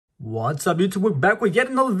What's up, YouTube? We're back with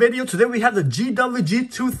yet another video. Today we have the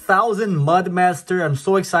GWG-2000 Mudmaster. I'm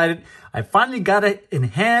so excited. I finally got it in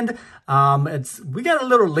hand. We got a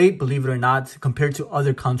little late, believe it or not, compared to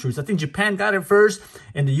other countries. I think Japan got it first,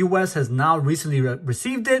 and the US has now recently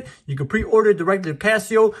received it. You can pre-order it directly to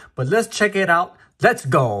Casio, but let's check it out. Let's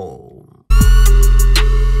go.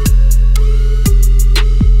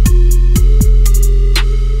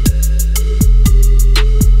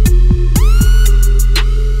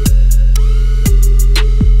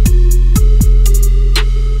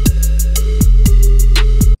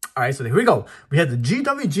 Alright, so here we go. We have the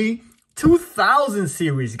GWG-2000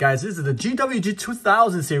 series, guys. This is the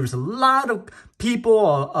GWG-2000 series. A lot of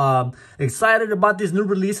people are excited about this new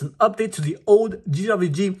release, an update to the old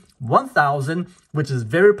GWG-1000, which is a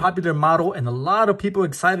very popular model, and a lot of people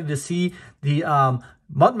excited to see the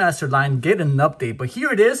Mudmaster line get an update. But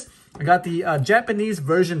here it is. I got the Japanese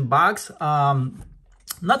version box.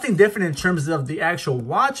 Nothing different in terms of the actual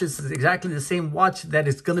watch. It's exactly the same watch that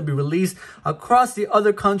is going to be released across the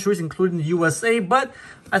other countries, including the USA, but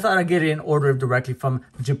I thought I'd get it in order directly from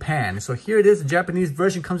Japan. So here it is. The Japanese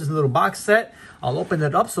version comes in a little box set. I'll open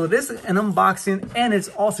it up. So it is an unboxing, and it's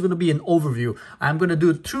also going to be an overview. I'm going to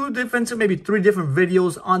do maybe three different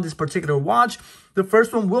videos on this particular watch. The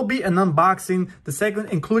first one will be an unboxing, the second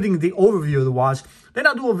including the overview of the watch. Then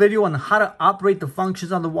I'll do a video on how to operate the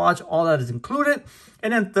functions on the watch, all that is included.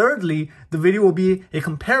 And then thirdly, the video will be a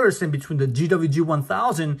comparison between the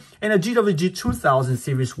GWG-1000 and the GWG-2000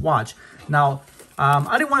 series watch. Now,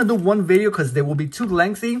 I didn't want to do one video because they will be too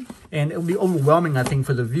lengthy and it will be overwhelming, I think,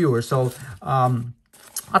 for the viewer. So I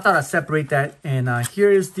thought I'd separate that. And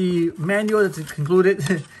here is the manual that's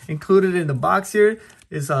included included in the box. Here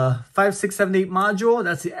is a 5678 module.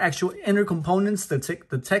 That's the actual inner components, the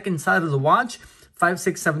tech inside of the watch.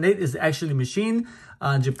 5678 is actually machine.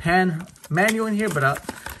 Japan manual in here, but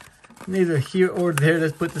neither here or there.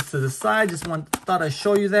 Let's put this to the side. Thought I'd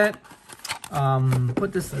show you that.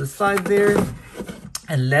 Put this to the side there,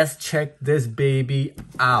 and let's check this baby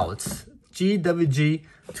out.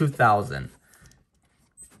 GWG-2000.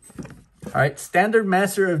 All right, standard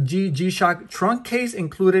Master of G-Shock trunk case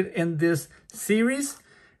included in this series.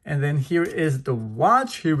 And then here is the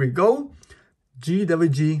watch. Here we go.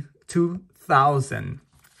 GWG-2000.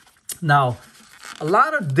 Now, a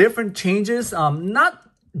lot of different changes, not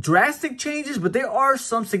drastic changes, but there are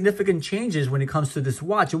some significant changes when it comes to this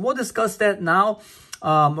watch. And we'll discuss that now.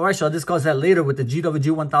 Or actually, I'll discuss that later with the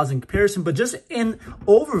GWG-1000 comparison. But just in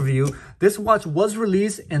overview, this watch was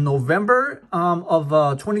released in November of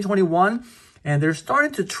 2021. And they're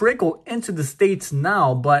starting to trickle into the States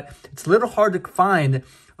now, but it's a little hard to find.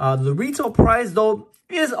 The retail price, though,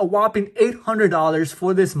 is a whopping $800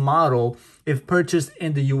 for this model if purchased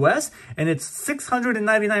in the US, and it's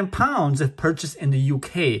 699 pounds if purchased in the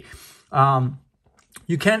UK.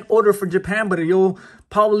 You can order for Japan, but you'll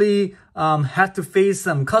probably have to face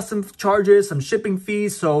some custom charges, some shipping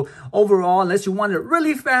fees. So overall, unless you want it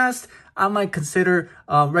really fast, I might consider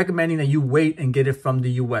recommending that you wait and get it from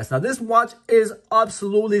the US. Now, this watch is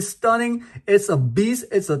absolutely stunning. It's a beast.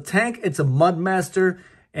 It's a tank. It's a Mudmaster.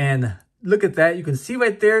 And look at that. You can see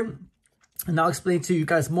right there. And I'll explain to you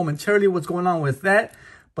guys momentarily what's going on with that.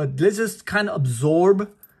 But let's just kind of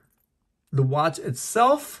absorb the watch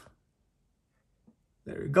itself.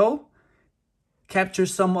 There we go. Capture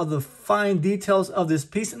some of the fine details of this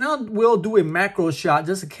piece. And I will do a macro shot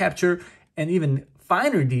just to capture and even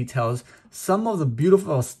finer details, some of the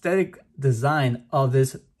beautiful aesthetic design of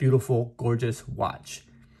this beautiful, gorgeous watch.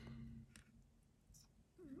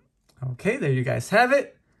 Okay, there you guys have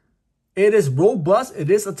it. It is robust. It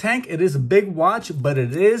is a tank. It is a big watch, but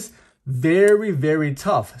it is very, very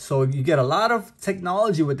tough. So you get a lot of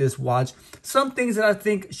technology with this watch. Some things that I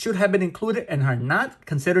think should have been included and are not,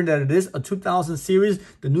 considering that it is a 2000 series,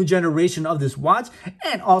 the new generation of this watch,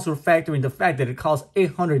 and also factoring the fact that it costs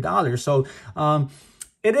 $800. So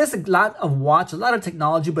it is a lot of watch, a lot of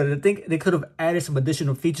technology, but I think they could have added some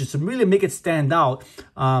additional features to really make it stand out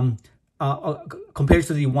compared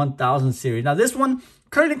to the 1000 series. Now, this one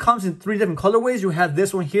currently comes in three different colorways. You have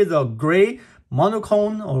this one here, the gray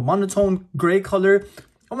monotone gray color.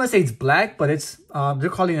 I'm gonna say it's black, but it's they're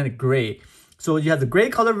calling it gray. So you have the gray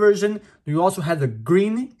color version. You also have the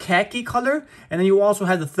green khaki color, and then you also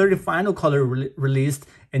have the third and final color released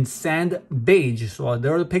in sand beige. So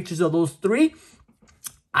there are the pictures of those three.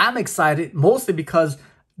 I'm excited mostly because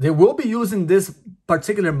they will be using this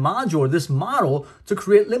particular module, this model, to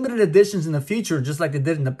create limited editions in the future, just like they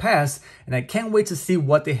did in the past. And I can't wait to see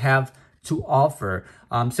what they have to offer.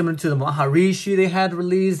 Similar to the Maharishi they had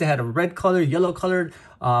released, they had a red color, yellow colored,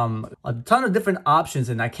 a ton of different options,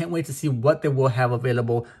 and I can't wait to see what they will have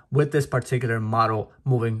available with this particular model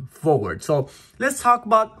moving forward. So let's talk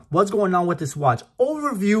about what's going on with this watch.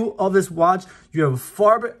 Overview of this watch: you have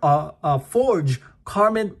a forged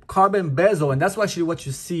carbon bezel, and that's actually what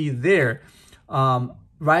you see there,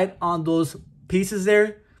 right on those pieces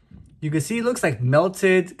there. You can see it looks like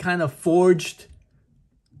melted, kind of forged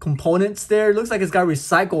components there. It looks like it's got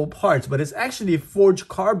recycled parts, but it's actually forged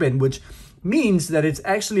carbon, which means that it's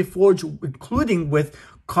actually forged including with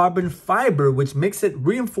carbon fiber, which makes it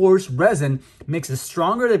reinforced resin, makes it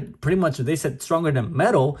stronger than, pretty much they said stronger than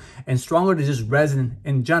metal and stronger than just resin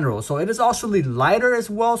in general. So it is also lighter as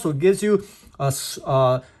well, so it gives you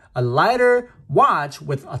a lighter watch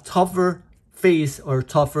with a tougher face or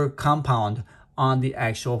tougher compound on the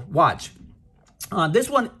actual watch. This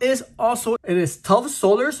one is also, it is tough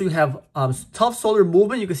solar, so you have tough solar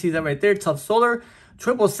movement. You can see that right there, tough solar,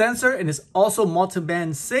 triple sensor, and it's also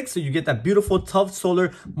multi-band 6, so you get that beautiful tough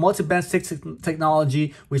solar multi-band 6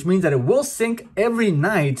 technology, which means that it will sync every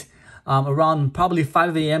night around probably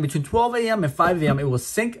 5 a.m. Between 12 a.m. and 5 a.m. it will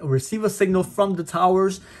sync, receive a signal from the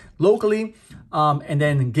towers locally, and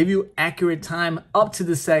then give you accurate time up to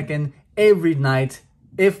the second every night,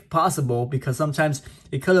 if possible, because sometimes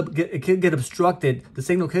it could get obstructed. The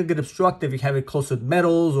signal could get obstructed if you have it close to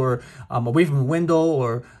metals or away from a window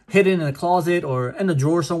or hidden in a closet or in a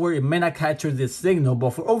drawer somewhere. It may not capture this signal, but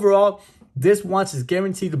for overall, this watch is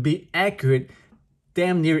guaranteed to be accurate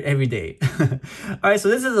damn near every day. All right, so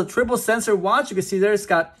this is a triple sensor watch. You can see there it's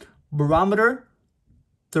got barometer,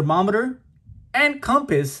 thermometer, and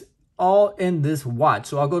compass all in this watch.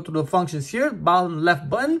 So I'll go through the functions here. Bottom left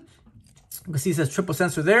button, you can see it says triple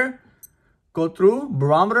sensor there. Go through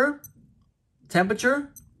barometer, temperature.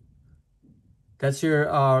 That's your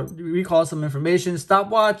recall some information.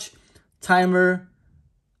 Stopwatch, timer,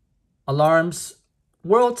 alarms,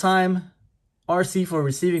 world time, RC for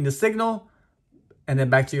receiving the signal, and then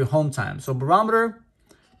back to your home time. So barometer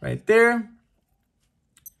right there.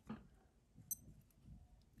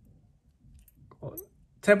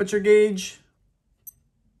 Temperature gauge.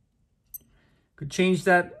 Could change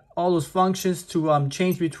that, all those functions to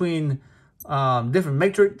change between different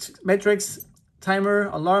metrics. Timer,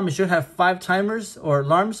 alarm, it should have 5 timers or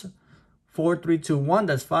alarms. 4, 3, 2, 1,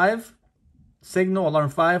 that's 5. Signal, alarm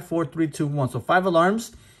 5, 4, 3, 2, 1. So 5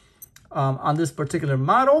 alarms on this particular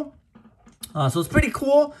model. So it's pretty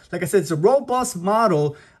cool. Like I said, it's a robust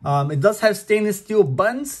model. It does have stainless steel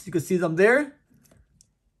buttons. You can see them there.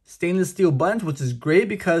 Stainless steel buttons, which is great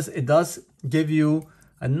because it does give you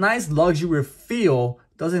a nice luxury feel.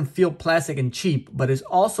 Doesn't feel plastic and cheap, but it's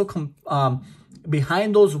also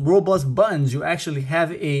behind those robust buttons, you actually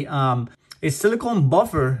have a silicone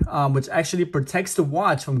buffer, which actually protects the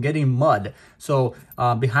watch from getting mud. So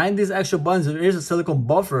behind these actual buttons, there is a silicone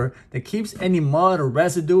buffer that keeps any mud or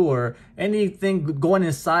residue or anything going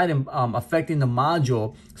inside and affecting the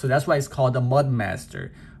module. So that's why it's called the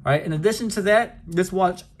Mudmaster. All right. In addition to that, this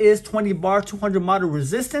watch is 20 bar, 200 model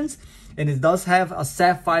resistance, and it does have a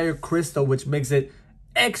sapphire crystal, which makes it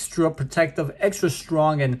extra protective, extra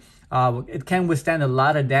strong, and it can withstand a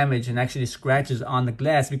lot of damage and actually scratches on the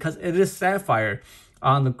glass because it is sapphire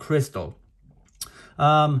on the crystal.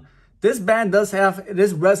 This band does have, it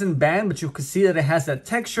is resin band, but you can see that it has that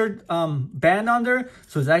textured band on there,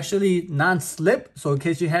 so it's actually non-slip. So in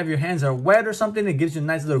case you have your hands are wet or something, it gives you a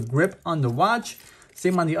nice little grip on the watch.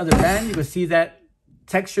 Same on the other band, you can see that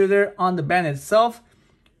texture there on the band itself,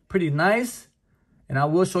 pretty nice. And I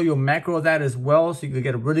will show you a macro of that as well, so you can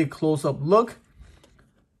get a really close-up look.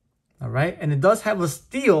 All right, and it does have a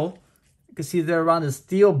steel. You can see there around the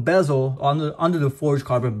steel bezel under the forged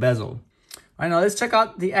carbon bezel. All right, now let's check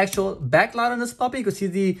out the actual backlight on this puppy. You can see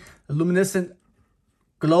the luminescent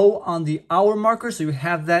glow on the hour marker. So you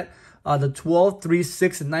have that the 12, 3,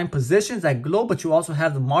 6, and 9 positions that glow, but you also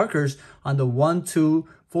have the markers on the 1, 2,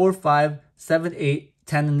 4, 5, 7, 8,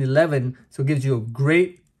 10, and 11. So it gives you a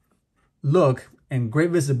great look and great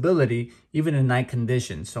visibility even in night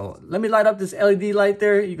conditions. So let me light up this LED light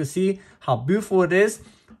there. You can see how beautiful it is.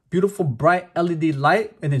 Beautiful bright LED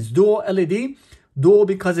light, and it's dual LED. Dual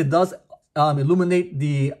because it does illuminate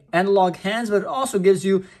the analog hands, but it also gives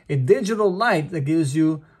you a digital light that gives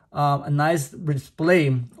you a nice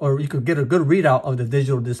display, or you could get a good readout of the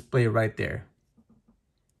digital display right there.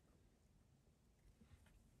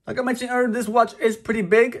 Like I mentioned earlier, this watch is pretty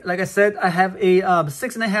big. Like I said, I have a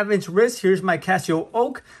 6.5-inch wrist. Here's my Casio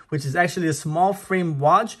Oak, which is actually a small frame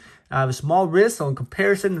watch. I have a small wrist, so in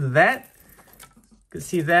comparison to that, you can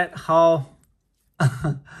see that how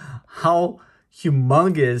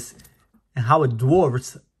humongous and how it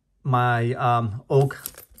dwarfs my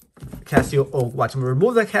Casio Oak watch. I'm gonna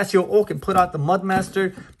remove the Casio Oak and put out the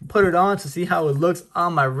Mudmaster, put it on to see how it looks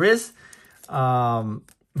on my wrist,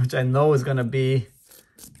 which I know is gonna be,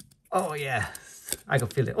 oh yeah, I can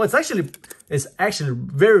feel it. Oh, it's actually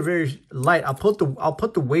very, very light. I'll put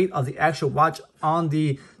the weight of the actual watch on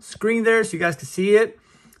the screen there so you guys can see it.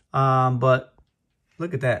 But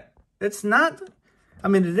look at that. It's not, I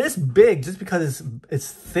mean, it is big just because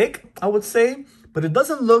it's thick, I would say, but it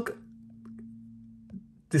doesn't look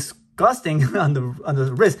disgusting on the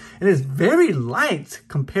wrist. It is very light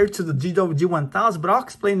compared to the GWG-1000, but I'll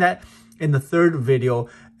explain that in the third video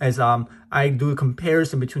as I do a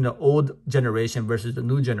comparison between the old generation versus the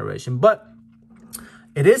new generation. But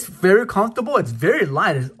it is very comfortable. It's very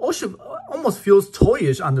light. It also almost feels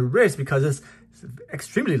toyish on the wrist because it's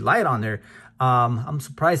extremely light on there. I'm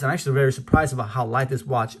surprised. I'm actually very surprised about how light this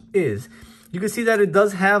watch is. You can see that it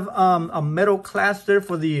does have a metal clasp there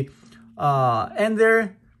for the end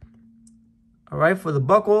there. All right, for the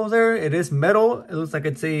buckle there, it is metal. It looks like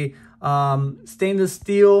it's a stainless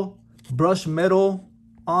steel brushed metal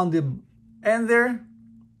on the end there.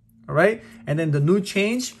 All right, and then the new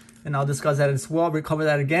change, and I'll discuss that as well, recover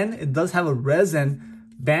that again. It does have a resin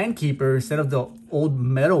band keeper instead of the old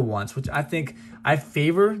metal ones, which I think I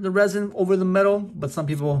favor the resin over the metal, but some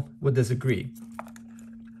people would disagree.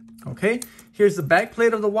 Okay, here's the back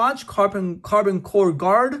plate of the watch, carbon core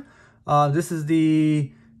guard. This is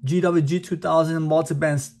the GWG-2000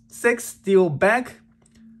 multiband 6 steel back,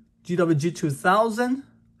 GWG-2000,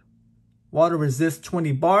 water resist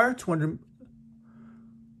 20 bar, 200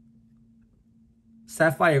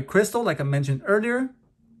 sapphire crystal, like I mentioned earlier,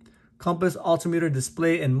 compass, altimeter,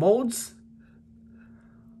 display, and modes.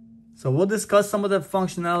 So we'll discuss some of the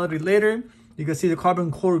functionality later. You can see the carbon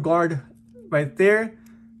core guard right there.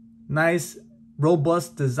 Nice,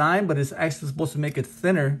 robust design, but it's actually supposed to make it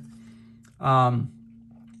thinner.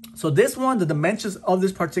 So this one, the dimensions of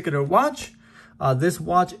this particular watch, this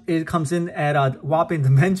watch, it comes in at a whopping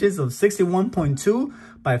dimensions of 61.2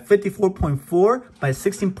 by 54.4 by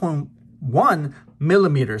 16.1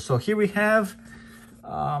 millimeters. So here we have,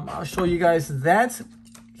 I'll show you guys that.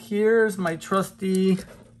 Here's my trusty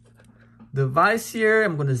device here.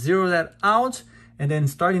 I'm going to zero that out, and then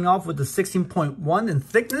starting off with the 16.1 in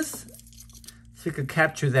thickness, so you could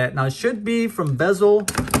capture that. Now it should be from bezel.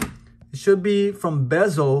 It should be from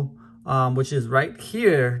bezel, which is right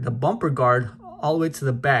here, the bumper guard, all the way to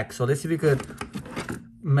the back. So let's see if we could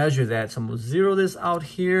measure that. So I'm going to zero this out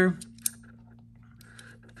here.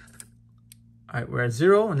 All right, we're at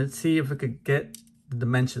 0, and let's see if we could get the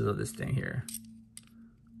dimensions of this thing here.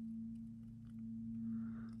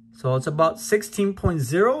 So it's about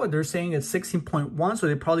 16.0. They're saying it's 16.1, so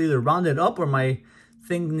they probably either round it up or my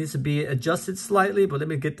thing needs to be adjusted slightly, but let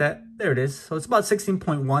me get that. There it is. So it's about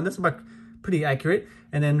 16.1. That's about pretty accurate.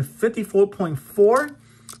 And then 54.4.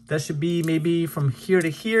 That should be maybe from here to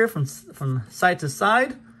here, from side to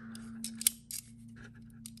side.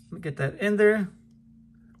 Let me get that in there.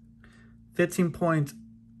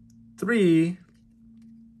 15.3.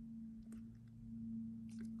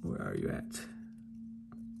 Where are you at?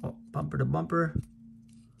 Oh, bumper to bumper.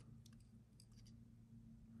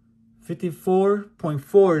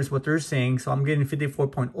 54.4 is what they're saying. So I'm getting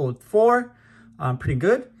 54.04. Pretty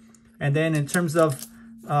good. And then in terms of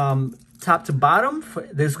top to bottom,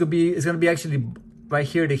 it's gonna be actually right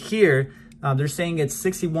here to here. They're saying it's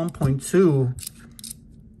 61.2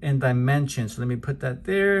 in dimension. So let me put that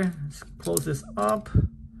there. Let's close this up.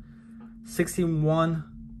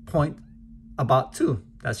 61.2.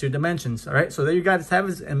 That's your dimensions. All right. So there you guys have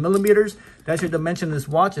it in millimeters. That's your dimension of this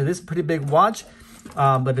watch. It is a pretty big watch,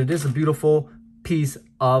 but it is a beautiful piece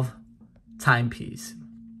of timepiece.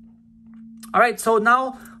 All right. So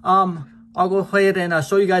now I'll go ahead and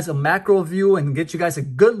show you guys a macro view and get you guys a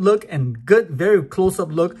good look and very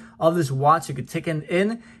close-up look of this watch. You can take it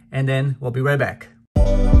in, and then we'll be right back.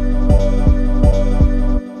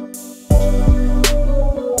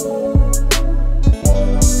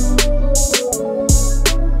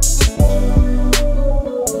 All right, so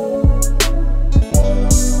now I'll go ahead and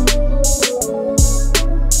show you guys a macro view and get you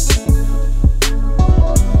guys a good look and very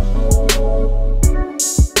close-up look of this watch. You can take it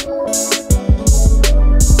in, and then we'll be right back.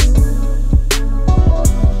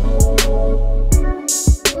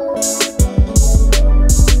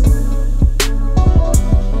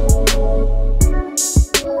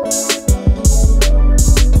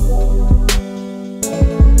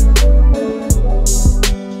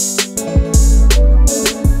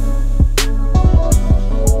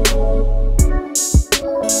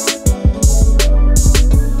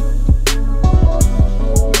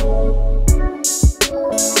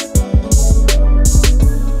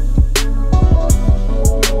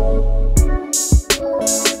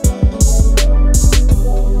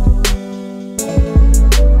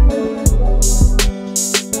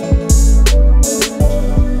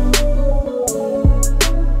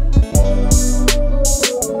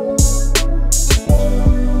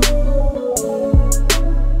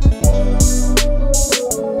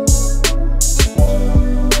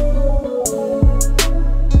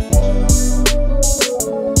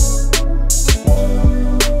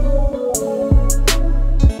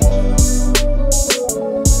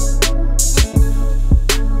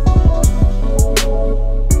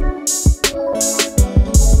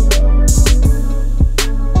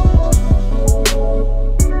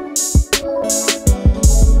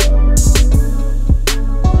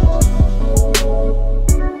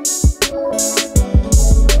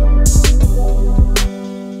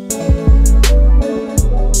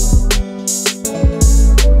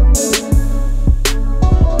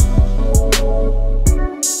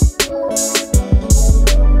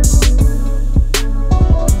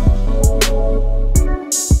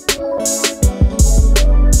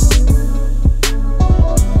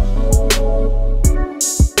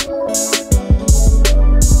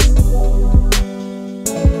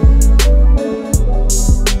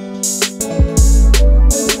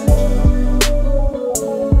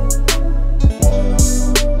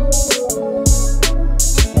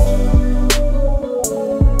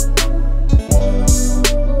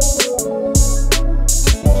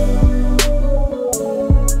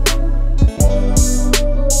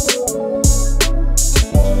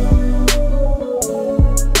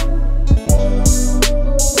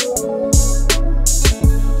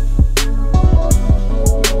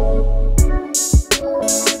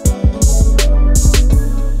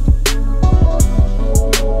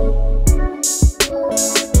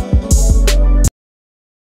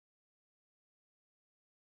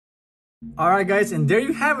 Alright guys, and there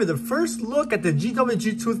you have it, the first look at the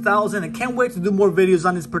GWG2000. I can't wait to do more videos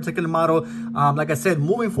on this particular model. Like I said,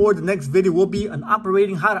 moving forward, the next video will be an how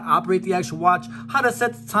to operate the actual watch, how to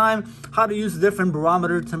set the time, how to use the different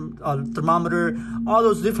barometer, thermometer, all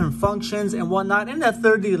those different functions and whatnot. And then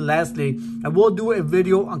thirdly and lastly, I will do a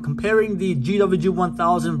video on comparing the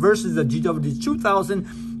GWG1000 versus the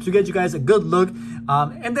GWG2000 to get you guys a good look.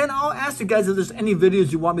 And then I'll ask you guys if there's any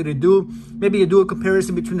videos you want me to do. Maybe you do a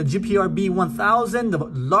comparison between the GPRB1000, the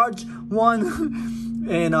large one,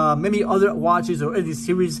 and maybe other watches or any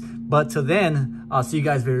series. But till then, I'll see you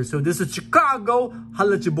guys very soon. This is Chicago.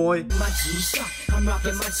 Holla at your boy. My G-Shock, I'm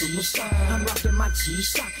rocking my superstar. I'm rocking my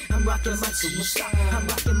G-Shock, I'm rocking my superstar. I'm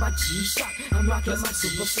rocking my G-Shock, I'm rocking my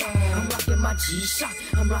superstar. I'm rocking my G-Shock,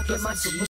 I'm rocking my superstar.